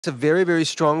It's a very, very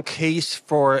strong case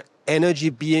for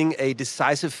energy being a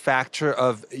decisive factor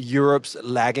of Europe's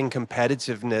lagging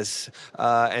competitiveness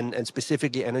and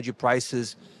specifically energy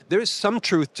prices. There is some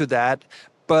truth to that,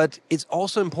 but it's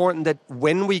also important that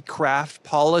when we craft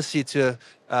policy to,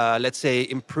 let's say,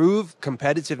 improve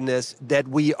competitiveness, that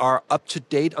we are up to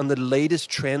date on the latest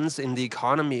trends in the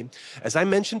economy. As I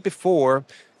mentioned before,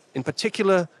 in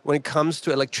particular, when it comes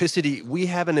to electricity, we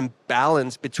have an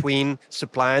imbalance between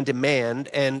supply and demand.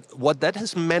 And what that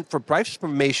has meant for price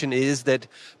formation is that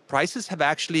prices have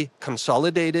actually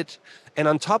consolidated. And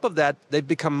on top of that, they've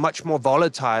become much more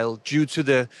volatile due to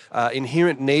the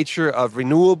inherent nature of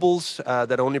renewables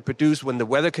that only produce when the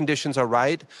weather conditions are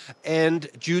right, and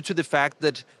due to the fact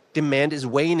that demand is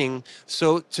waning.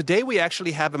 So today we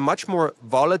actually have a much more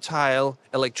volatile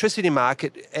electricity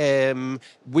market,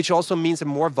 which also means a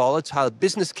more volatile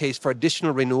business case for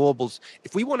additional renewables.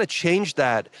 If we want to change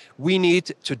that, we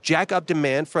need to jack up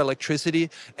demand for electricity,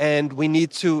 and we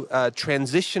need to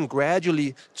transition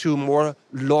gradually to more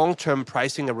long-term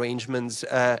pricing arrangements,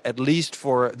 at least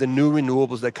for the new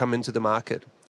renewables that come into the market.